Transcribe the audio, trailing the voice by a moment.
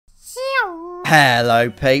Hello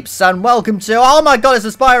peeps and welcome to, oh my god, it's the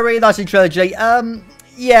Spyro Reignited Trilogy.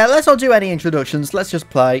 Yeah, let's not do any introductions, let's just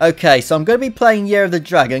play. Okay, so I'm going to be playing Year of the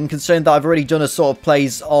Dragon, considering that I've already done a sort of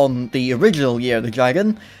plays on the original Year of the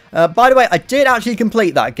Dragon. By the way, I did actually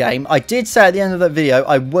complete that game. I did say at the end of that video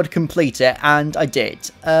I would complete it, and I did.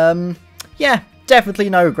 Yeah, definitely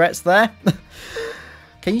no regrets there.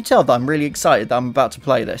 Can you tell that I'm really excited that I'm about to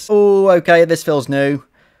play this? Oh, okay, this feels new.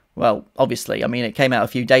 Well, obviously, I mean, it came out a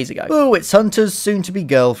few days ago. Oh, it's Hunter's soon-to-be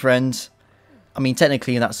girlfriend. I mean,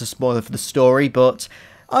 technically, that's a spoiler for the story, but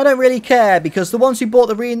I don't really care, because the ones who bought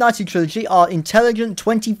the Reignited Trilogy are intelligent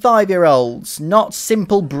 25-year-olds, not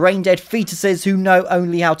simple brain-dead fetuses who know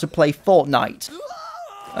only how to play Fortnite.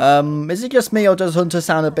 Is it just me, or does Hunter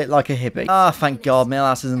sound a bit like a hippie? Ah, thank God,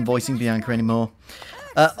 Milhouse isn't voicing Bianca anymore.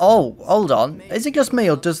 Oh, hold on. Is it just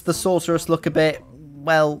me, or does the sorceress look a bit,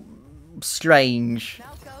 well, strange?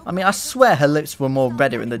 I mean, I swear her lips were more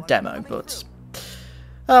redder in the demo, but...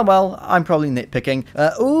 oh, well, I'm probably nitpicking.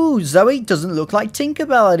 Ooh, Zoe doesn't look like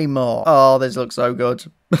Tinkerbell anymore. Oh, this looks so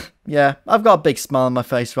good. Yeah, I've got a big smile on my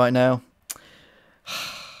face right now.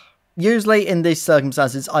 Usually, in these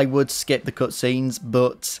circumstances, I would skip the cutscenes,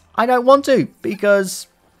 but I don't want to, because,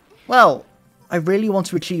 well, I really want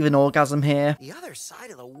to achieve an orgasm here. The other side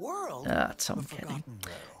of the world. Tom Kenny.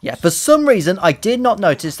 Yeah, for some reason, I did not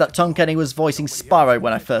notice that Tom Kenny was voicing Spyro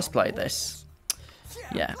when I first played this.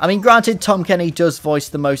 Yeah, I mean, granted, Tom Kenny does voice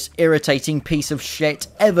the most irritating piece of shit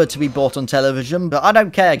ever to be bought on television, but I don't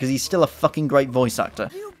care, because he's still a fucking great voice actor.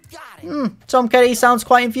 Tom Kenny sounds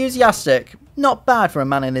quite enthusiastic. Not bad for a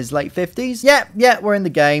man in his late 50s. Yeah, we're in the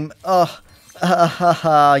game.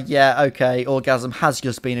 Yeah, okay, orgasm has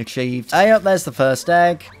just been achieved. Hey, up, there's the first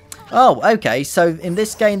egg. Oh, okay, so in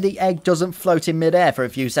this game, the egg doesn't float in midair for a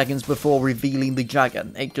few seconds before revealing the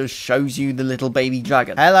dragon. It just shows you the little baby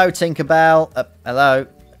dragon. Hello, Tinkerbell. Hello.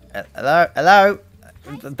 Hello.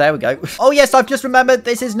 There we go. Oh, yes, I've just remembered,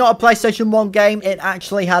 this is not a PlayStation 1 game. It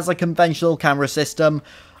actually has a conventional camera system.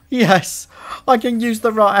 Yes, I can use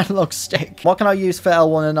the right analog stick. What can I use for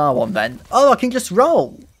L1 and R1 then? Oh, I can just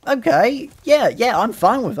roll. Okay, yeah, I'm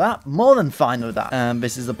fine with that. More than fine with that. And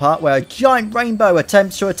this is the part where a giant rainbow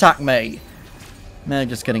attempts to attack me. No,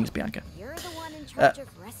 just kidding, it's Bianca. You're the one in charge of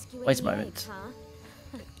rescuing wait a moment.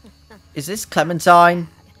 Huh? Is this Clementine?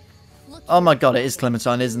 Oh my god, it is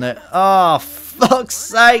Clementine, isn't it? Oh, fuck's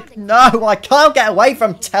sake, no, I can't get away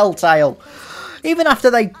from Telltale. Even after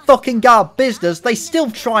they fucking go out of business, they still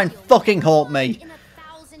try and fucking haunt me.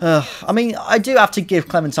 I mean, I do have to give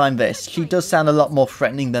Clementine this. She does sound a lot more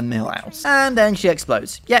threatening than Milhouse. And then she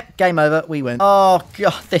explodes. Yep, game over. We win. Oh,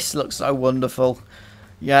 God, this looks so wonderful.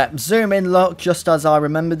 Yeah, zoom in, look, just as I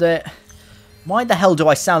remembered it. Why the hell do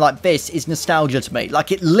I sound like this is nostalgia to me?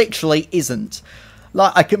 Like, it literally isn't.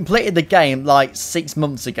 Like, I completed the game, like, 6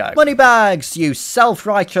 months ago. Moneybags, you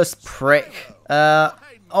self-righteous prick.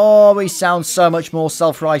 Oh, he sounds so much more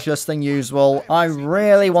self-righteous than usual. I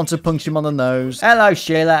really want to punch him on the nose. Hello,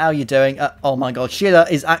 Sheila. How you doing? Oh my god, Sheila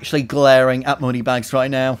is actually glaring at Moneybags right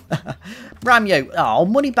now. Ram you. Oh,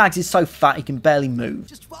 Moneybags is so fat he can barely move.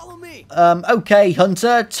 Just follow me. Okay,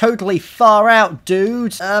 Hunter. Totally far out,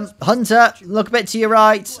 dude. Hunter, look a bit to your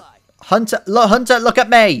right. Hunter, look at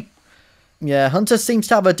me. Yeah, Hunter seems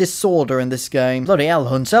to have a disorder in this game. Bloody hell,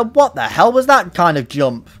 Hunter. What the hell was that kind of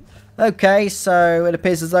jump? Okay, so it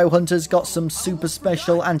appears as though Hunter's got some super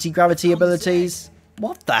special anti-gravity abilities.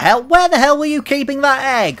 What the hell? Where the hell were you keeping that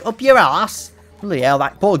egg? Up your ass? Bloody hell,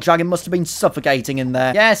 that poor dragon must have been suffocating in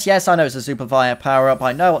there. Yes, I know it's a super fire power-up.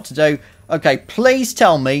 I know what to do. Okay, please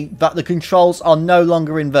tell me that the controls are no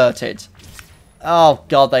longer inverted. Oh,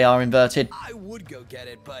 God, they are inverted. I would go get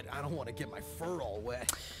it, but I don't want to get my fur all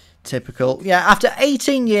wet. Typical. Yeah, after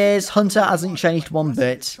 18 years, Hunter hasn't changed one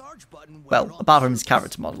bit. Well, apart from his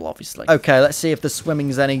character model, obviously. Okay, let's see if the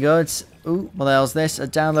swimming's any good. Ooh, what the hell's this? A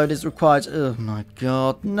download is required. Oh my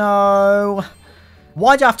god, no.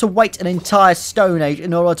 Why do I have to wait an entire Stone Age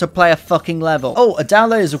in order to play a fucking level? Oh, a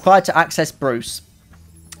download is required to access Bruce.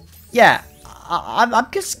 Yeah,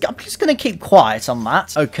 I'm just gonna keep quiet on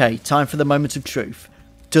that. Okay, time for the moment of truth.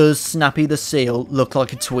 Does Snappy the Seal look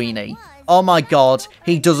like a tweenie? Oh my god,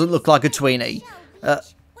 he doesn't look like a tweenie.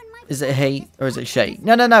 Is it he or is it she?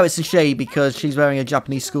 No, it's a she because she's wearing a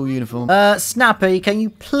Japanese school uniform. Snappy, can you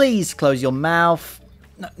please close your mouth?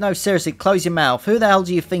 No, seriously, close your mouth. Who the hell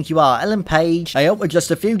do you think you are? Ellen Page? I hope we're just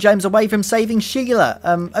a few gems away from saving Sheila.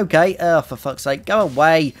 Okay. For fuck's sake, go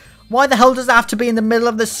away. Why the hell does it have to be in the middle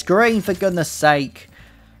of the screen, for goodness sake?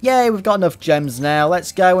 Yay, we've got enough gems now.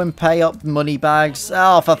 Let's go and pay up Moneybags.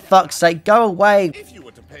 Oh, for fuck's sake, go away. If you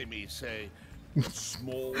were to pay me, say,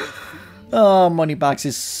 Oh, Moneybags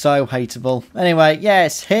is so hateable. Anyway,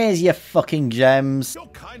 yes, here's your fucking gems. Your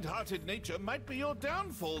kind-hearted nature might be your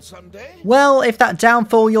downfall someday. Well, if that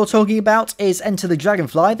downfall you're talking about is Enter the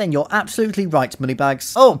Dragonfly, then you're absolutely right,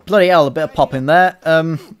 Moneybags. Oh, bloody hell, a bit of pop in there.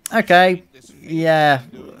 Okay. Yeah.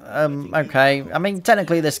 Okay. I mean,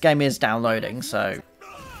 technically this game is downloading, so...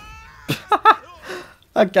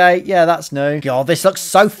 Okay, yeah, that's new. God, this looks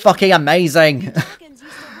so fucking amazing.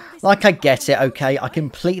 Like, I get it, okay, I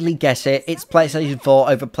completely get it. It's PlayStation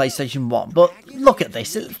 4 over PlayStation 1. But look at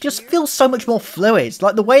this, it just feels so much more fluid.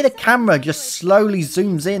 Like, the way the camera just slowly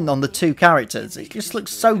zooms in on the two characters, it just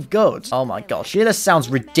looks so good. Oh my gosh, Sheila sounds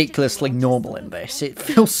ridiculously normal in this. It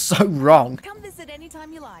feels so wrong. Come visit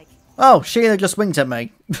anytime you like. Oh, Sheila just winked at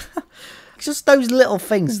me. It's just those little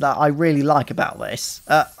things that I really like about this.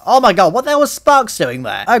 Oh my god, what the hell was Sparks doing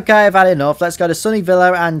there? Okay, I've had enough. Let's go to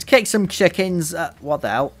Sunnyville and kick some chickens. What the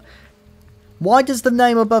hell? Why does the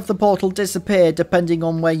name above the portal disappear depending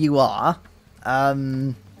on where you are?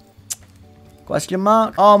 Question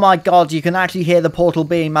mark? Oh my god, you can actually hear the portal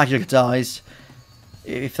being magicized.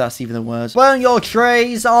 If that's even a word. Burn your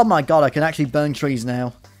trees! Oh my god, I can actually burn trees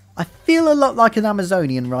now. I feel a lot like an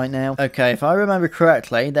Amazonian right now. Okay, if I remember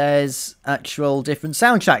correctly, there's actual different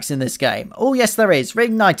soundtracks in this game. Oh yes, there is.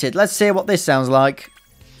 Reignited. Let's hear what this sounds like.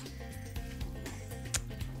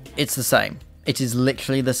 It's the same. It is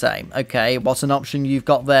literally the same. Okay, what an option you've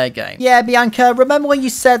got there, game. Yeah, Bianca, remember when you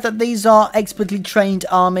said that these are expertly trained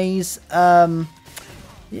armies?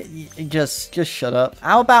 Just shut up.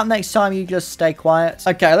 How about next time you just stay quiet?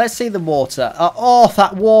 Okay, let's see the water. Oh,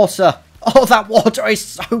 that water. Oh, that water is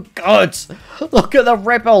so good. Look at the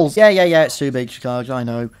ripples. Yeah, it's too big, Chicago, I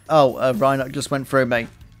know. Oh, Rhino just went through me.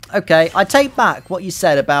 Okay, I take back what you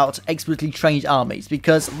said about expertly trained armies,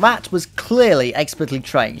 because that was clearly expertly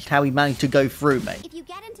trained, how he managed to go through me. If you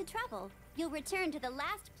get into trouble, you'll return to the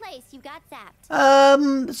last place you got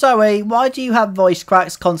zapped. Zoe, why do you have voice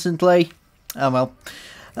cracks constantly? Oh, well.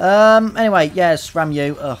 Anyway, yes, ram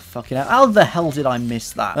you. Oh, fucking hell. How the hell did I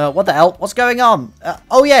miss that? What the hell? What's going on?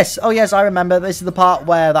 Oh, yes, I remember. This is the part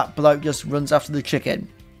where that bloke just runs after the chicken.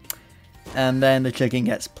 And then the chicken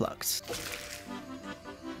gets plucked.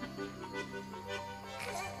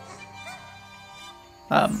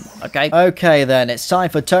 Okay. Okay then, it's time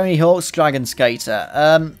for Tony Hawk's Dragon Skater.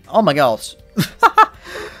 Oh my god.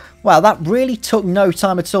 Wow, that really took no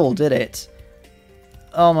time at all, did it?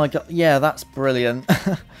 Oh my god, yeah, that's brilliant.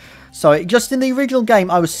 Sorry, just in the original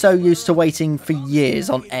game, I was so used to waiting for years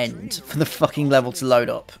on end for the fucking level to load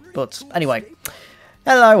up. But anyway,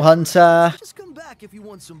 hello, Hunter. Just come back if you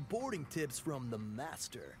want some boarding tips from the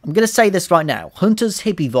master. I'm going to say this right now. Hunter's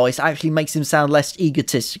hippie voice actually makes him sound less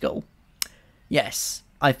egotistical. Yes,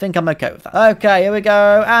 I think I'm okay with that. Okay, here we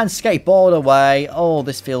go, and skateboard away. Oh,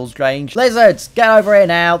 this feels strange. Lizards, get over here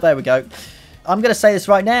now. There we go. I'm going to say this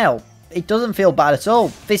right now. It doesn't feel bad at all.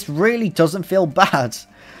 This really doesn't feel bad.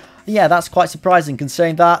 Yeah, that's quite surprising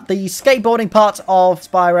considering that the skateboarding part of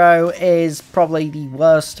Spyro is probably the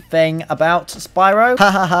worst thing about Spyro.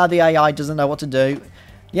 Ha, the AI doesn't know what to do.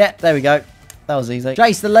 Yeah, there we go. That was easy.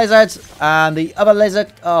 Chase the lizard and the other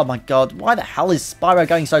lizard. Oh my god, why the hell is Spyro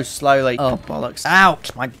going so slowly? Oh, bollocks.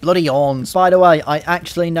 Ouch, my bloody horns. By the way, I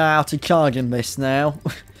actually know how to charge in this now.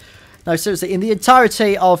 No, seriously, in the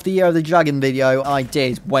entirety of the Year of the Dragon video I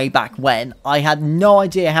did way back when, I had no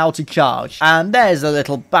idea how to charge. And there's a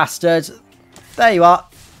little bastard. There you are.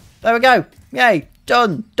 There we go. Yay,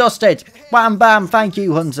 done, dusted. Wham bam, thank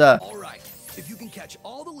you, Hunter. Alright, if you can catch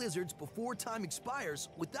all the lizards before time expires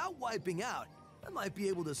without wiping out, I might be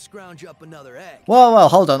able to scrounge up another egg. Well,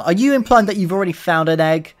 hold on. Are you implying that you've already found an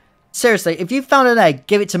egg? Seriously, if you found an egg,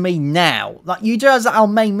 give it to me now. Like, you realize that our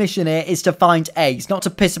main mission here is to find eggs, not to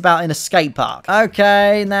piss about in a skate park.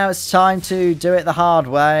 Okay, now it's time to do it the hard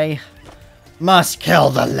way. Must kill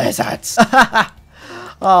the lizards.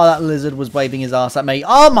 Oh, that lizard was waving his ass at me.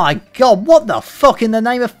 Oh my god, what the fuck in the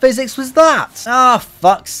name of physics was that? Oh,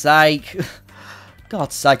 fuck's sake.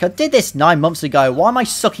 God's sake, I did this 9 months ago. Why am I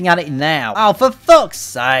sucking at it now? Oh, for fuck's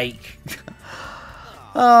sake.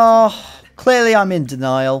 Oh... Clearly I'm in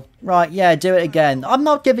denial. Right, yeah, do it again. I'm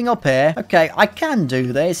not giving up here. Okay, I can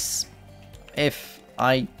do this. If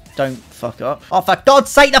I don't fuck up. Oh, for God's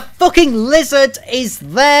sake, the fucking lizard is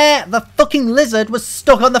there! The fucking lizard was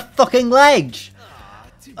stuck on the fucking ledge!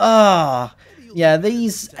 Ah. Oh, yeah,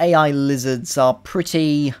 these AI lizards are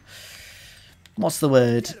pretty... What's the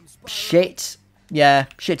word? Shit? Yeah,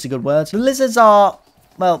 shit's a good word. The lizards are,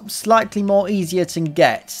 well, slightly more easier to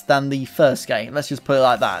get than the first game. Let's just put it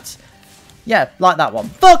like that. Yeah, like that one.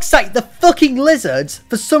 Fuck's sake, the fucking lizard,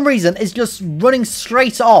 for some reason, is just running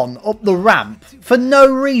straight on up the ramp for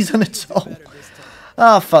no reason at all.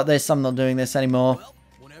 Oh, fuck this. I'm not doing this anymore.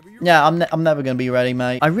 Yeah, I'm never going to be ready,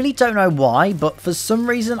 mate. I really don't know why, but for some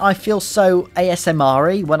reason, I feel so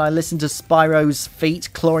ASMR-y when I listen to Spyro's feet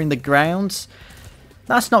clawing the ground.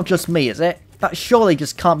 That's not just me, is it? That surely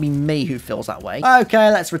just can't be me who feels that way.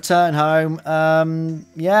 Okay, let's return home.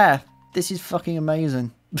 Yeah, this is fucking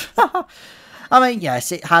amazing. I mean,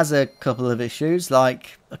 yes, it has a couple of issues,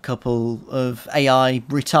 like a couple of AI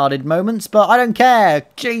retarded moments, but I don't care.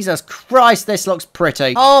 Jesus Christ, this looks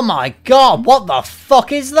pretty. Oh my god, what the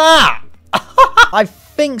fuck is that? I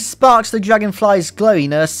think Sparks the Dragonfly's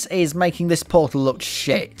glowiness is making this portal look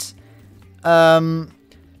shit. Oh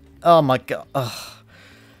my god. Ugh.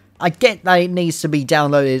 I get that it needs to be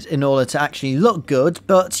downloaded in order to actually look good,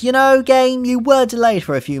 but, you know, game, you were delayed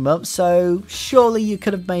for a few months, so surely you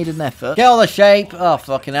could have made an effort. Kill the shape. Oh,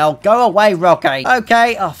 fucking hell. Go away, Rocky.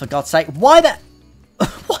 Okay. Oh, for God's sake. Why the...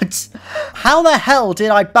 What? How the hell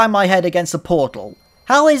did I bang my head against a portal?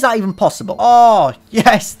 How is that even possible? Oh,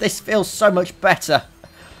 yes, this feels so much better.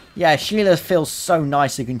 Yeah, Sheila feels so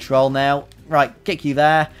nice to control now. Right, kick you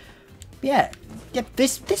there. Yeah. Yeah,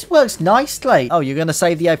 this works nicely. Oh, you're going to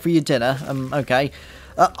save the egg for your dinner? Okay.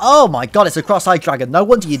 Oh my god, it's a cross-eyed dragon. No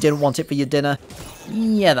wonder you didn't want it for your dinner.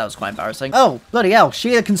 Yeah, that was quite embarrassing. Oh, bloody hell,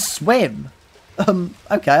 Sheila can swim.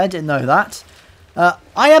 Okay, I didn't know that.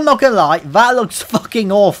 I am not going to lie, that looks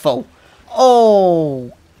fucking awful.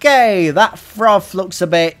 Okay, that froth looks a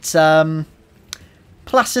bit,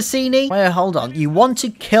 plasticine-y. Wait, hold on. You want to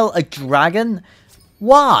kill a dragon?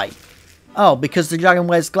 Why? Oh, because the dragon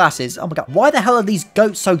wears glasses. Oh my god, why the hell are these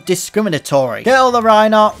goats so discriminatory? Kill the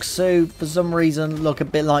Rhinox, who for some reason look a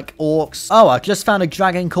bit like orcs. Oh, I just found a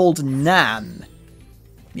dragon called Nan.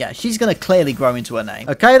 Yeah, she's going to clearly grow into her name.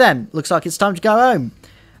 Okay then, looks like it's time to go home.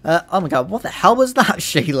 Oh my god, what the hell was that,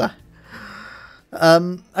 Sheila?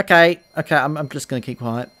 Okay, I'm just going to keep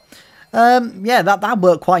quiet. Yeah, that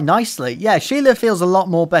worked quite nicely. Yeah, Sheila feels a lot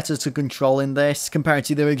more better to control in this compared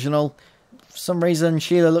to the original. For some reason,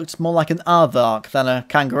 Sheila looks more like an aardvark than a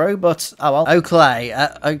kangaroo, but oh well. Oakley,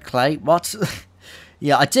 Oakley, what?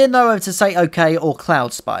 Yeah, I didn't know whether to say okay or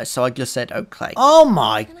Cloud Spice, so I just said Oakley. Oh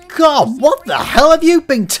my god, what the hell have you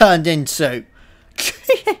been turned into?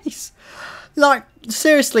 Jeez. Like,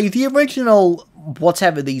 seriously, the original,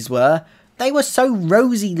 whatever these were, they were so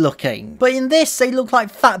rosy looking. But in this, they look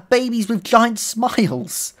like fat babies with giant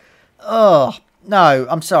smiles. Ugh. No,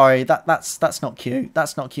 I'm sorry. That's not cute.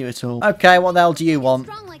 That's not cute at all. Okay, what the hell do you want?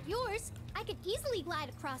 Strong like yours, I could easily glide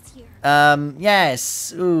across here.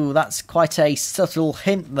 Yes. Ooh, that's quite a subtle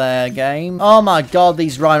hint there, game. Oh my god,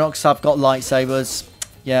 these Rhinox have got lightsabers.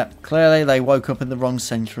 Yeah, clearly they woke up in the wrong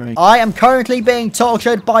century. I am currently being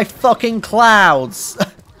tortured by fucking clouds.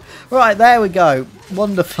 Right, there we go.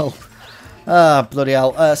 Wonderful. Ah, bloody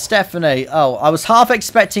hell. Stephanie. Oh, I was half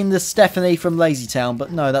expecting the Stephanie from Lazy Town,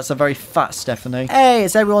 but no, that's a very fat Stephanie. Hey,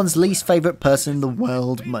 it's everyone's least favourite person in the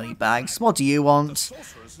world, Moneybags. What do you want?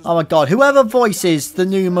 Oh my god, whoever voices the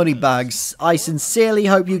new Moneybags, I sincerely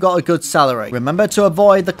hope you got a good salary. Remember to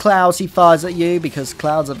avoid the clouds he fires at you, because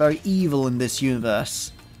clouds are very evil in this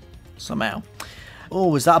universe. Somehow.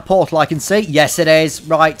 Oh, is that a portal I can see? Yes, it is.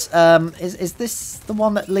 Right, is this the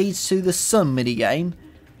one that leads to the sun minigame?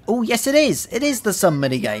 Oh, yes, it is. It is the sun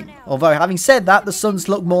minigame. Although, having said that, the suns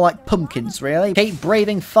look more like pumpkins, really. Keep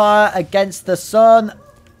breathing fire against the sun.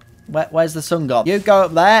 Where's the sun gone? You go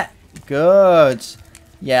up there. Good.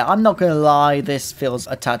 Yeah, I'm not going to lie. This feels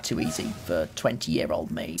a tad too easy for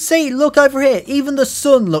 20-year-old me. See, look over here. Even the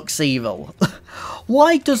sun looks evil.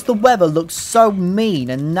 Why does the weather look so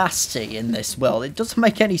mean and nasty in this world? It doesn't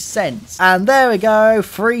make any sense. And there we go.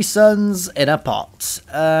 3 suns in a pot.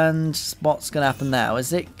 And what's going to happen now?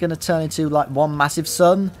 Is it going to turn into like one massive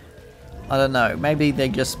sun? I don't know. Maybe they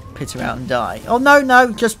just pitter out and die. Oh,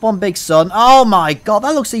 no. Just one big sun. Oh, my God.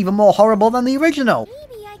 That looks even more horrible than the original.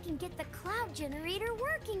 Maybe I can get the cloud generator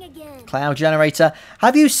working again. Cloud generator.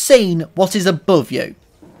 Have you seen what is above you?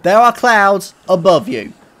 There are clouds above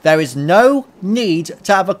you. There is no need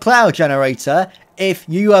to have a cloud generator if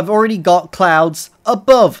you have already got clouds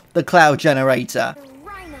above the cloud generator. The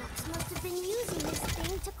Rhinox must have been using this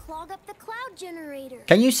thing to clog up the cloud generator.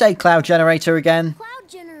 Can you say cloud generator again? Cloud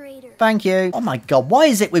generator. Thank you. Oh my god, why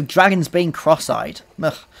is it with dragons being cross-eyed?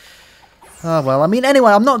 Ugh. Oh well, I mean,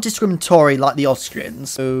 anyway, I'm not discriminatory like the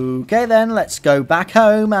Austrians. Okay then, let's go back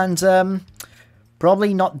home and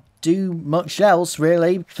probably not do much else,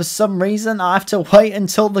 really. For some reason, I have to wait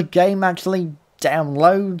until the game actually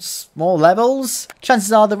downloads more levels.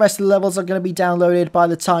 Chances are the rest of the levels are going to be downloaded by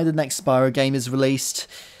the time the next Spyro game is released.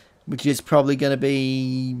 which is probably going to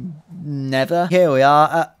be never. Here we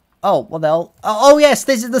are. Oh, what the hell? Oh, yes,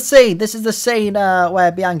 this is the scene. This is the scene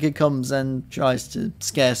where Bianca comes and tries to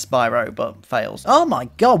scare Spyro, but fails. Oh my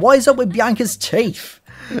god, what is up with Bianca's teeth?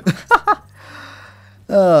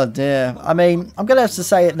 Oh dear. I mean, I'm going to have to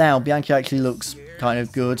say it now. Bianca actually looks kind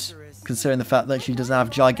of good, considering the fact that she doesn't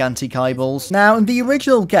have gigantic eyeballs. Now, in the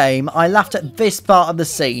original game, I laughed at this part of the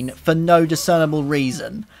scene for no discernible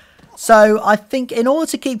reason. So, I think in order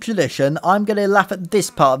to keep tradition, I'm going to laugh at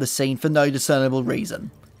this part of the scene for no discernible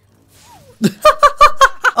reason.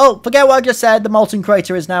 Oh, forget what I just said. The Molten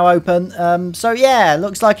Crater is now open. So yeah,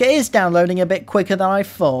 looks like it is downloading a bit quicker than I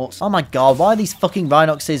thought. Oh my god, why are these fucking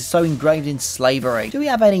Rhinoxes so ingrained in slavery? Do we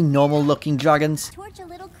have any normal looking dragons? Torch a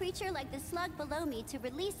little creature like the slug below me to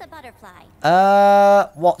release a butterfly.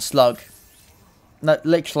 What slug? No,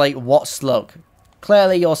 literally, what slug?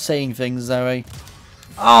 Clearly you're seeing things, Zoe.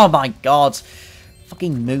 Oh my god.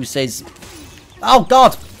 Fucking mooses. Oh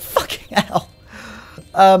god. Fucking hell.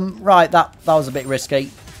 Right, that was a bit risky.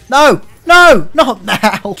 No! No! Not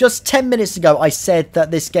now! Just 10 minutes ago, I said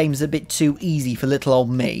that this game's a bit too easy for little old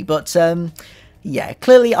me, but, yeah,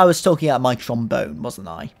 clearly I was talking out my trombone, wasn't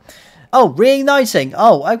I? Oh, reigniting!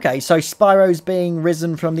 Oh, okay, so Spyro's being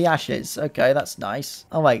risen from the ashes. Okay, that's nice.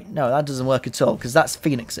 Oh, wait, no, that doesn't work at all, because that's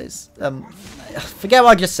Phoenix's. Forget what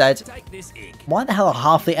I just said. Why the hell are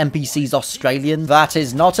half the NPCs Australian? That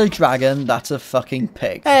is not a dragon, that's a fucking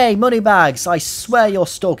pig. Hey, moneybags, I swear you're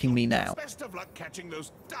stalking me now. Best of luck catching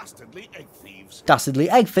those dastardly egg thieves. Dastardly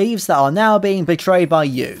egg thieves that are now being betrayed by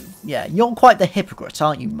you. Yeah, you're quite the hypocrite,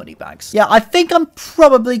 aren't you, moneybags? Yeah, I think I'm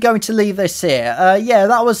probably going to leave this here. Yeah,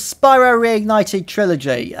 that was Spyro Reignited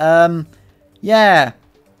Trilogy. Yeah.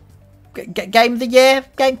 Game of the year?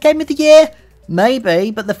 Game of the year?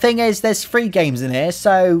 Maybe, but the thing is, there's 3 games in here,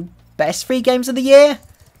 so best 3 games of the year?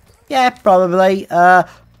 Yeah, probably.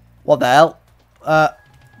 What the hell?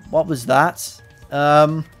 What was that?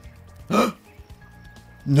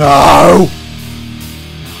 No!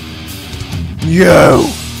 You!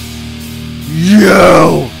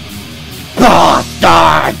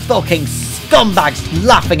 Bastard! Fucking scumbags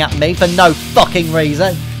laughing at me for no fucking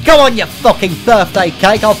reason. Come on, you fucking birthday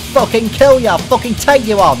cake, I'll fucking kill you, I'll fucking take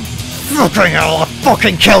you on. Fucking hell, I'll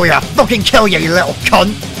fucking kill you, you little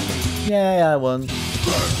cunt. Yeah, I won.